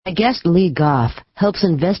My guest Lee Goff helps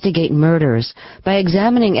investigate murders by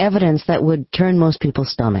examining evidence that would turn most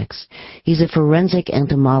people's stomachs. He's a forensic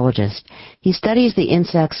entomologist. He studies the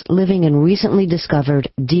insects living in recently discovered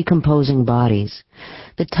decomposing bodies.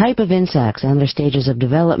 The type of insects and their stages of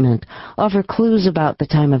development offer clues about the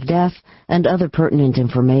time of death and other pertinent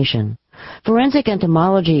information. Forensic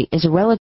entomology is a relatively